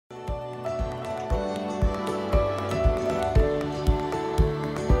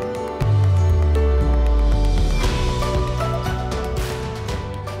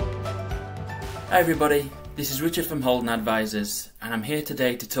Hi everybody, this is Richard from Holden Advisors, and I'm here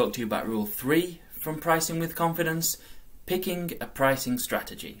today to talk to you about Rule 3 from Pricing with Confidence, picking a pricing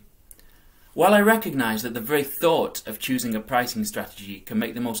strategy. While I recognise that the very thought of choosing a pricing strategy can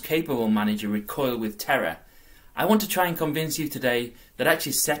make the most capable manager recoil with terror, I want to try and convince you today that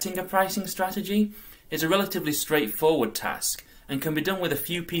actually setting a pricing strategy is a relatively straightforward task and can be done with a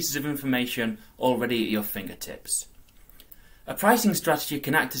few pieces of information already at your fingertips. A pricing strategy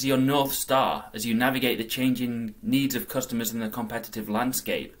can act as your North Star as you navigate the changing needs of customers in the competitive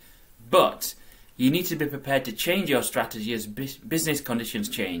landscape, but you need to be prepared to change your strategy as business conditions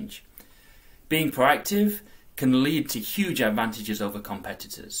change. Being proactive can lead to huge advantages over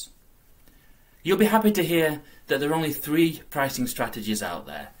competitors. You'll be happy to hear that there are only 3 pricing strategies out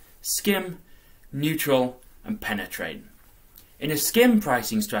there: skim, neutral, and penetrate. In a skim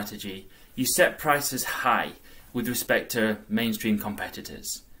pricing strategy, you set prices high with respect to mainstream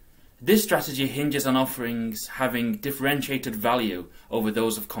competitors. This strategy hinges on offerings having differentiated value over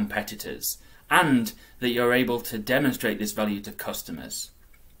those of competitors, and that you're able to demonstrate this value to customers.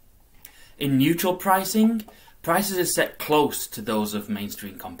 In neutral pricing, prices are set close to those of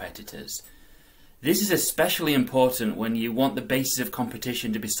mainstream competitors. This is especially important when you want the basis of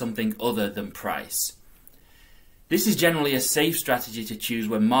competition to be something other than price. This is generally a safe strategy to choose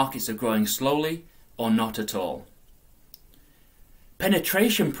when markets are growing slowly or not at all.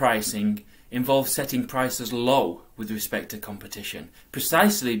 Penetration pricing involves setting prices low with respect to competition,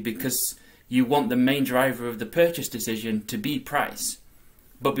 precisely because you want the main driver of the purchase decision to be price.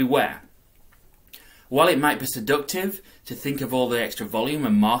 But beware. While it might be seductive to think of all the extra volume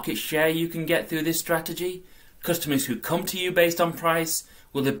and market share you can get through this strategy, customers who come to you based on price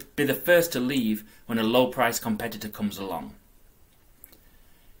will be the first to leave when a low-price competitor comes along.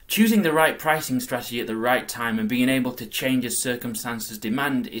 Choosing the right pricing strategy at the right time and being able to change as circumstances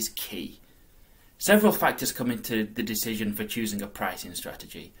demand is key. Several factors come into the decision for choosing a pricing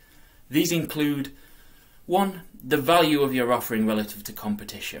strategy. These include 1. The value of your offering relative to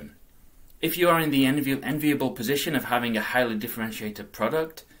competition. If you are in the enviable position of having a highly differentiated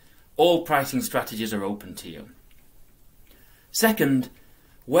product, all pricing strategies are open to you. 2.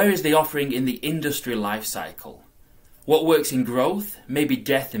 Where is the offering in the industry life cycle? What works in growth may be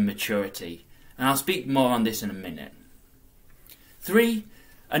death in maturity, and I'll speak more on this in a minute. 3.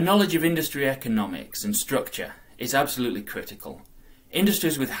 A knowledge of industry economics and structure is absolutely critical.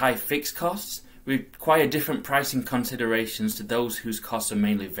 Industries with high fixed costs require different pricing considerations to those whose costs are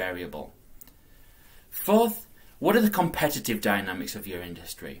mainly variable. 4. What are the competitive dynamics of your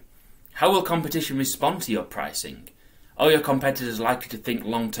industry? How will competition respond to your pricing? Are your competitors likely to think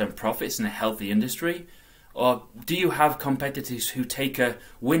long-term profits in a healthy industry? Or do you have competitors who take a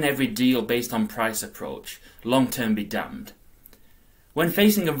win every deal based on price approach, long-term be damned? When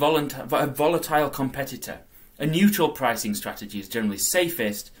facing a volatile competitor, a neutral pricing strategy is generally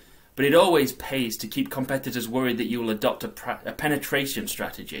safest, but it always pays to keep competitors worried that you will adopt a penetration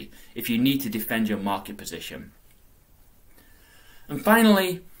strategy if you need to defend your market position. And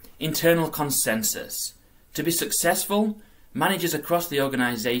finally, internal consensus. To be successful, managers across the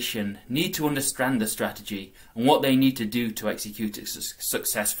organisation need to understand the strategy and what they need to do to execute it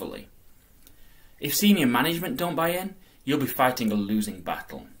successfully. If senior management don't buy in, you'll be fighting a losing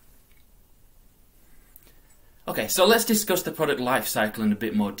battle. Okay, so let's discuss the product life cycle in a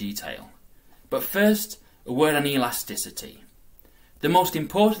bit more detail. But first, a word on elasticity. The most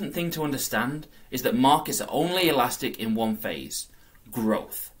important thing to understand is that markets are only elastic in one phase: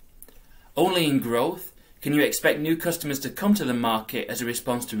 growth. Only in growth can you expect new customers to come to the market as a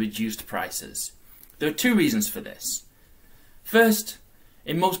response to reduced prices. There are 2 reasons for this. First,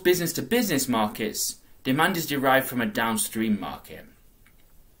 in most business-to-business markets, demand is derived from a downstream market.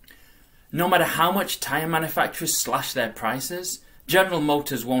 No matter how much tyre manufacturers slash their prices, General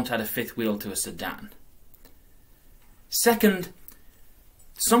Motors won't add a 5th wheel to a sedan. Second,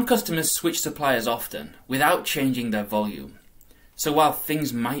 some customers switch suppliers often without changing their volume. So while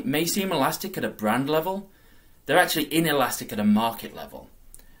things may seem elastic at a brand level, they're actually inelastic at a market level.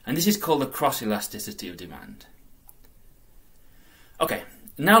 And this is called the cross-elasticity of demand. Okay,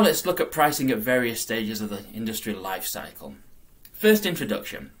 now let's look at pricing at various stages of the industry life cycle. First,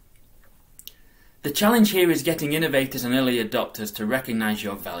 introduction. The challenge here is getting innovators and early adopters to recognize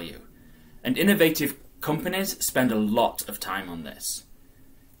your value. And innovative companies spend a lot of time on this.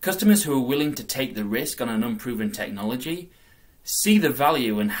 Customers who are willing to take the risk on an unproven technology see the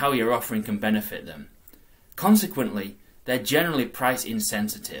value and how your offering can benefit them. Consequently, they're generally price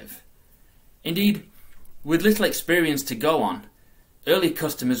insensitive. Indeed, with little experience to go on, early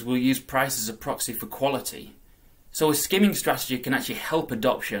customers will use price as a proxy for quality. So a skimming strategy can actually help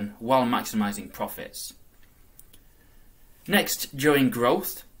adoption while maximising profits. Next, during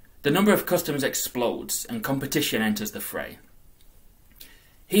growth, the number of customers explodes and competition enters the fray.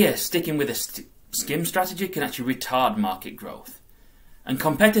 Here, sticking with a skim strategy can actually retard market growth, and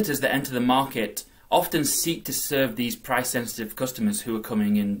competitors that enter the market often seek to serve these price-sensitive customers who are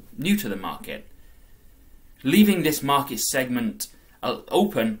coming in new to the market. Leaving this market segment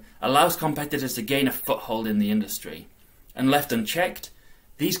open allows competitors to gain a foothold in the industry, and left unchecked,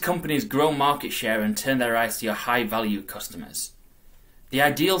 these companies grow market share and turn their eyes to your high-value customers. The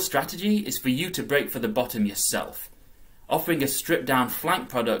ideal strategy is for you to break for the bottom yourself, offering a stripped-down flank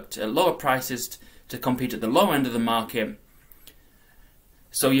product at lower prices to compete at the low end of the market.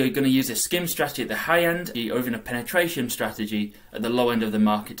 So you're going to use a skim strategy at the high end, or even a penetration strategy at the low end of the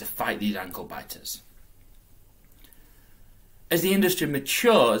market to fight these ankle biters. As the industry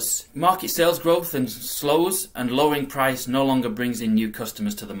matures, market sales growth slows and lowering price no longer brings in new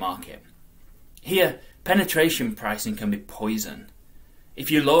customers to the market. Here, penetration pricing can be poison.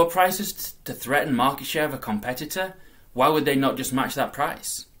 If you lower prices to threaten market share of a competitor, why would they not just match that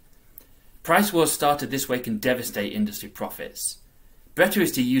price? Price wars started this way can devastate industry profits. Better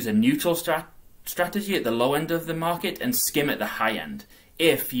is to use a neutral strategy at the low end of the market and skim at the high end,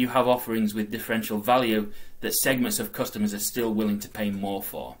 if you have offerings with differential value that segments of customers are still willing to pay more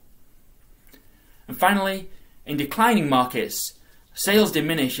for. And finally, in declining markets, sales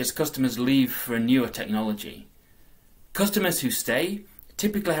diminish as customers leave for a newer technology. Customers who stay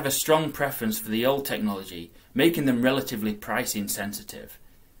typically have a strong preference for the old technology, making them relatively price insensitive.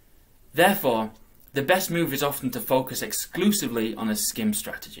 Therefore, the best move is often to focus exclusively on a skim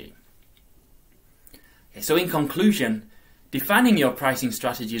strategy. Okay, so in conclusion, defining your pricing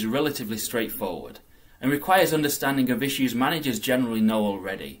strategy is relatively straightforward and requires understanding of issues managers generally know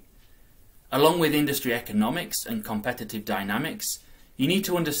already. Along with industry economics and competitive dynamics, you need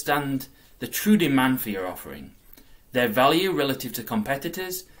to understand the true demand for your offering, their value relative to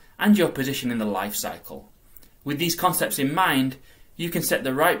competitors, and your position in the life cycle. With these concepts in mind, you can set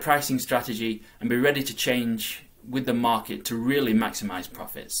the right pricing strategy and be ready to change with the market to really maximize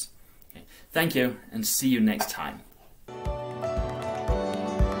profits. Okay. Thank you, and see you next time.